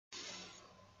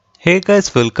Hey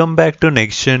guys, welcome back to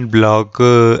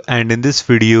NextGenBlogger, and in this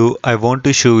video I want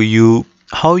to show you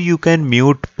how you can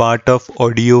mute part of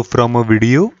audio from a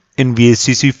video in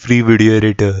VSDC free video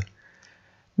editor.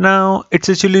 Now it's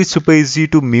actually super easy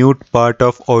to mute part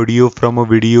of audio from a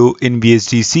video in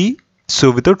VSDC.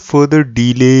 So without further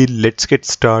delay, let's get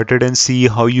started and see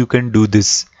how you can do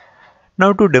this.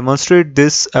 Now to demonstrate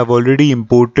this, I've already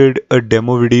imported a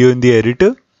demo video in the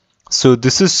editor. So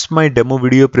this is my demo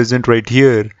video present right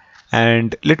here.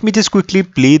 And let me just quickly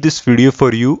play this video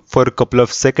for you for a couple of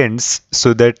seconds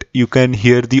so that you can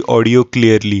hear the audio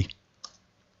clearly.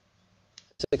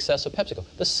 Success of PepsiCo,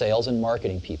 the sales and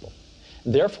marketing people.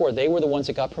 Therefore, they were the ones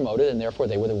that got promoted, and therefore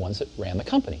they were the ones that ran the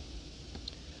company.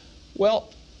 Well,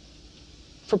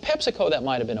 for PepsiCo, that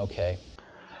might have been okay.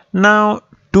 Now,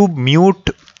 to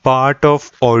mute part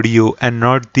of audio and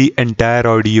not the entire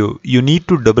audio, you need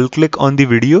to double click on the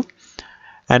video.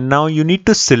 And now you need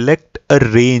to select a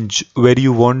range where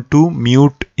you want to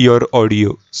mute your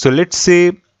audio. So let's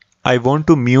say I want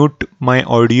to mute my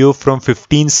audio from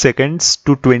 15 seconds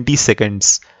to 20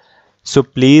 seconds. So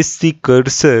place the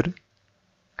cursor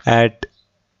at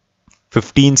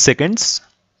 15 seconds.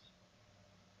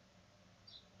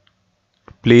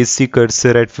 Place the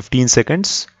cursor at 15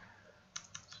 seconds.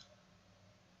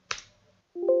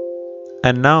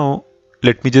 And now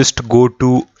let me just go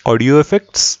to audio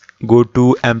effects. Go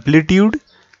to amplitude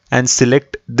and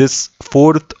select this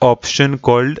fourth option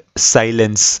called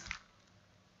silence.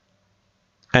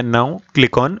 And now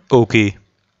click on OK.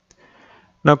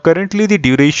 Now currently the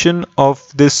duration of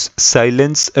this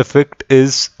silence effect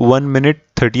is 1 minute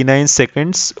 39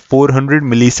 seconds 400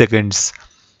 milliseconds.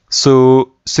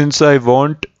 So since I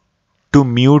want to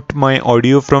mute my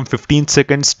audio from 15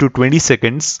 seconds to 20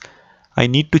 seconds, I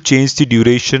need to change the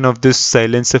duration of this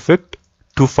silence effect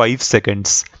to 5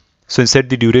 seconds. So inside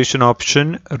the duration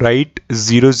option, write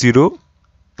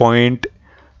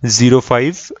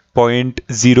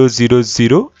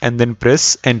 00.05.000 and then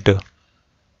press enter.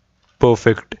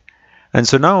 Perfect. And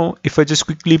so now if I just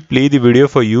quickly play the video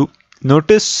for you,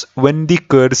 notice when the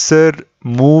cursor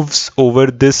moves over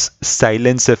this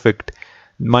silence effect,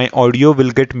 my audio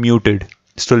will get muted.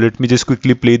 So let me just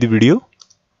quickly play the video.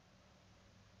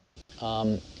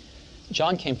 John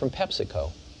came from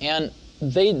PepsiCo, and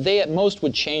they at most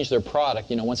would change their product,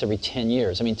 once every 10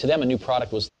 years. I mean, to them, a new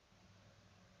product was...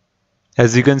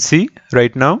 As you can see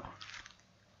right now,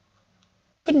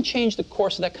 couldn't change the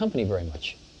course of that company very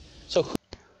much.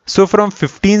 So from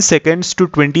 15 seconds to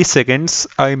 20 seconds,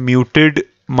 I muted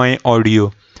my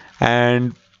audio.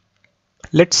 And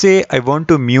let's say I want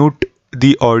to mute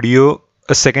the audio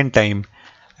a second time.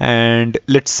 And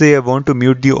let's say I want to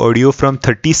mute the audio from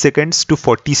 30 seconds to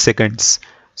 40 seconds.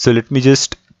 So let me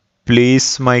just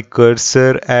place my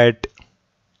cursor at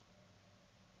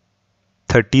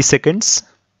 30 seconds.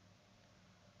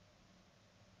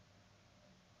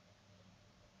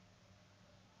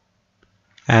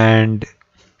 And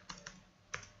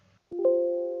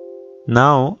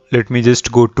now let me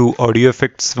just go to audio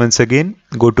effects once again.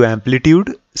 Go to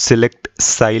amplitude, select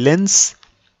silence,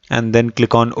 and then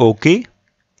click on OK.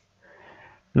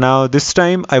 Now this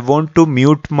time I want to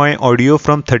mute my audio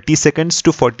from 30 seconds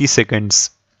to 40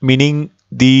 seconds. Meaning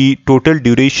the total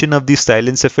duration of the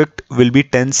silence effect will be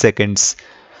 10 seconds.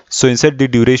 So inside the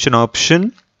duration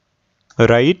option,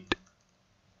 write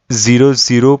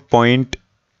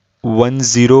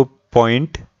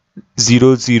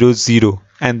 00.10.000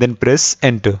 and then press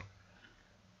enter.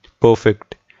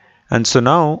 Perfect. And so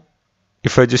now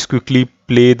if I just quickly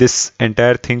play this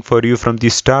entire thing for you from the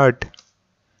start.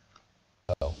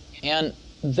 And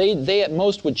they at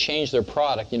most would change their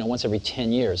product, once every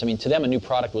 10 years. I mean, to them, a new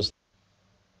product was...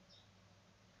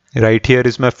 Right here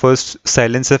is my first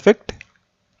silence effect.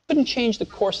 Couldn't change the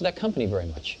course of that company very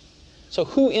much. So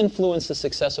who influenced the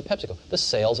success of PepsiCo? The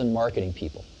sales and marketing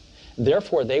people.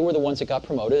 Therefore, they were the ones that got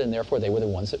promoted, and therefore they were the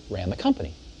ones that ran the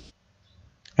company.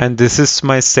 And this is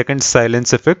my second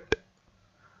silence effect.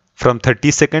 From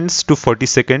 30 seconds to 40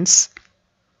 seconds.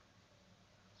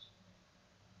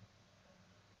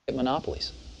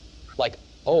 Monopolies like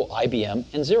IBM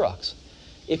and Xerox.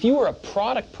 If you were a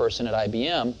product person at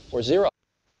IBM or Xerox.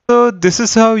 So this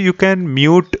is how you can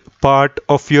mute part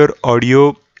of your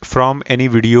audio from any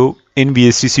video in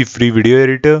VSDC free video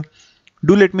editor.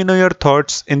 Do let me know your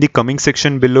thoughts in the comment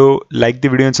section below. Like the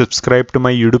video and subscribe to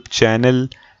my YouTube channel.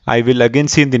 I will again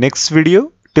see you in the next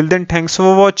video. Till then, thanks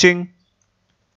for watching.